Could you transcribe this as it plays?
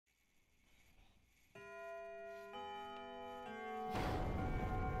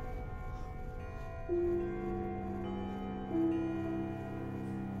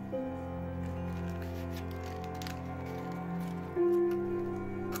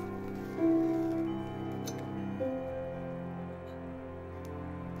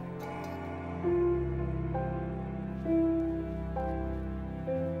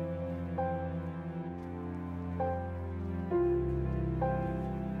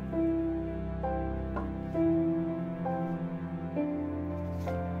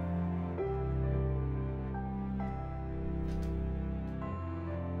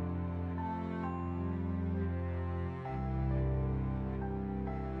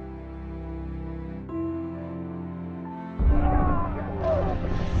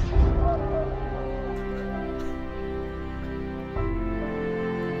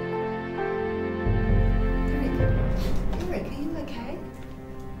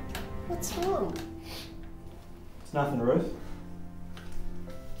What's wrong? It's nothing, Ruth.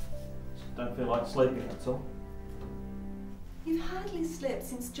 Just don't feel like sleeping, that's all. You've hardly slept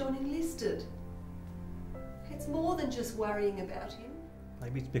since John enlisted. It's more than just worrying about him.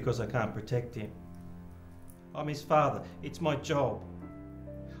 Maybe it's because I can't protect him. I'm his father. It's my job.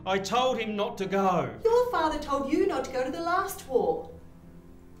 I told him not to go. Your father told you not to go to the last war.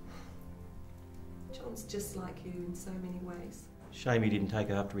 John's just like you in so many ways. Shame he didn't take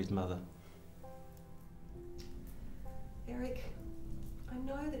after his mother. Eric, I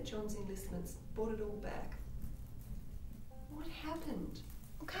know that John's enlistments brought it all back. What happened?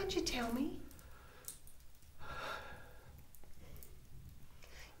 Well, can't you tell me?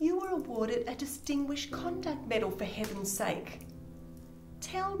 You were awarded a Distinguished Conduct Medal, for heaven's sake.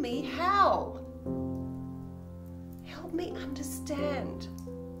 Tell me how. Help me understand.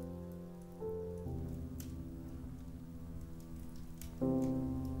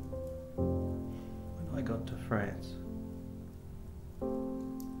 When I got to France,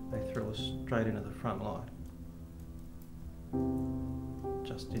 they threw us straight into the front line.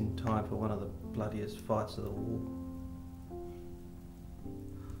 Just in time for one of the bloodiest fights of the war.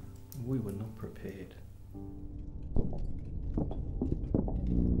 We were not prepared.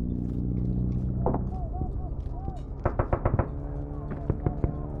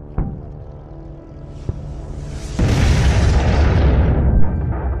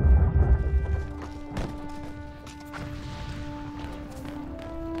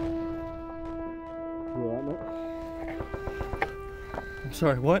 You alright, mate? I'm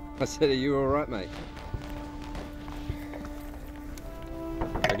sorry, what? I said, are you alright, mate?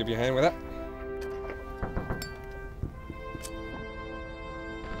 I'll give you a hand with that.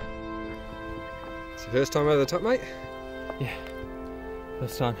 It's your first time over the top, mate? Yeah,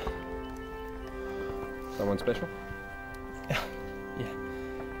 first time. Someone special?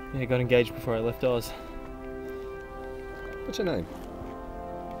 Yeah, got engaged before I left Oz. What's your name?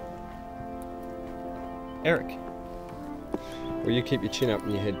 Eric. Well, you keep your chin up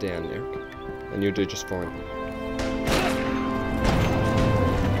and your head down, Eric, and you'll do just fine.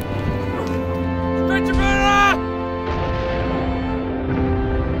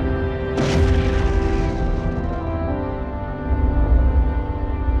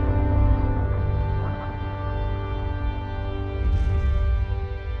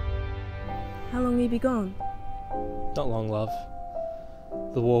 How long will you be gone? Not long, love.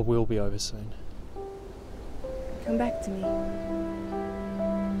 The war will be over soon. Come back to me.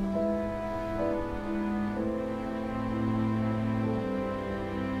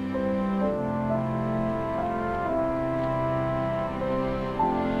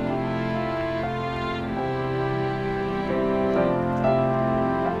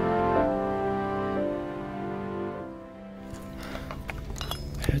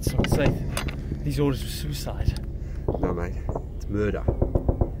 It's not safe. These orders were suicide. No, mate. It's murder.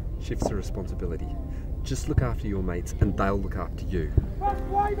 Shifts the responsibility. Just look after your mates and they'll look after you. First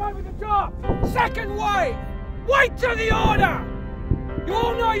wave over the top! Second wave! Wait till the order! You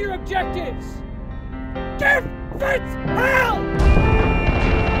all know your objectives! Give Fitz hell!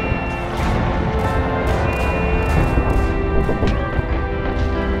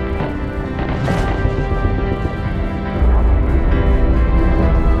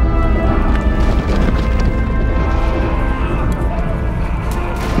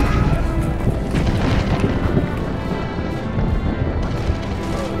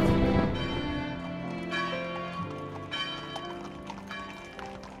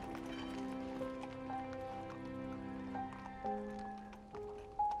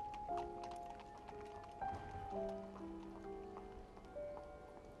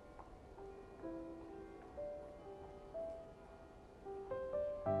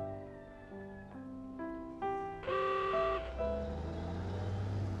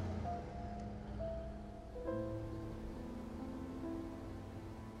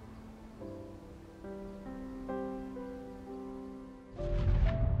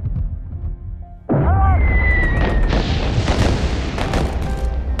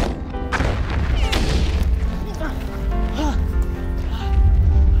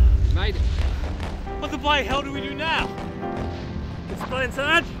 What the hell do we do now? Explain,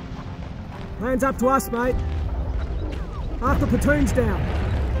 Sarge. Hands up to us, mate. Half the platoon's down.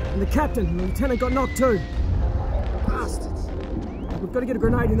 And the captain and the lieutenant got knocked too. Bastards. We've got to get a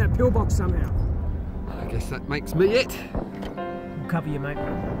grenade in that pillbox somehow. I guess that makes me it. We'll cover you, mate.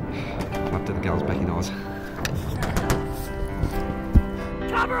 Up to the girls back in Oz.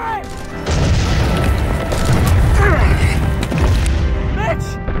 Cover him!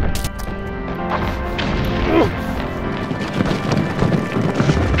 Mitch!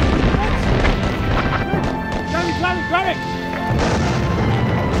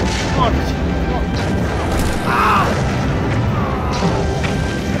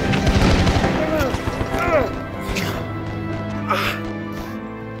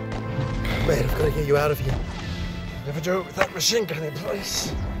 Man, I've got to get you out of here. Never do it with that machine gun in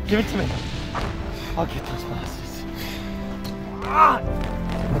place. Give it to me. I'll get those bastards.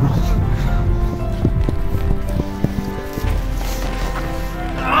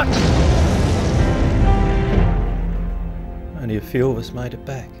 Only a few of us made it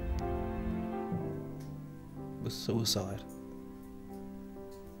back. It was suicide.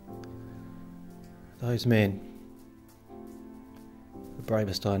 Those men, the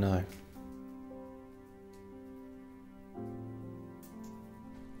bravest I know.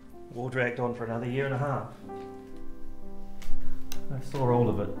 War dragged on for another year and a half. I saw all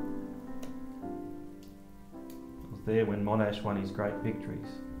of it. I was there when Monash won his great victories.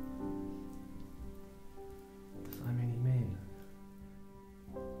 So many men.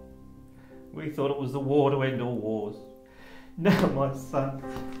 We thought it was the war to end all wars. Now my son.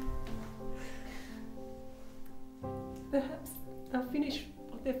 Perhaps they'll finish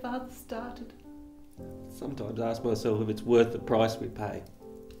what their father started. Sometimes I ask myself if it's worth the price we pay.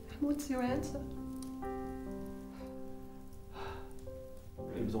 And what's your answer?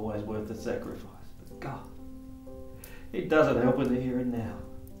 It was always worth the sacrifice, but God, it doesn't help in the here and now.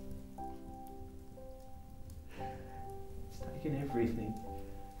 It's taken everything.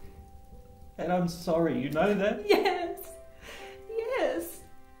 And I'm sorry, you know that? Yes, yes.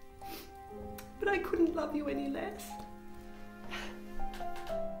 But I couldn't love you any less.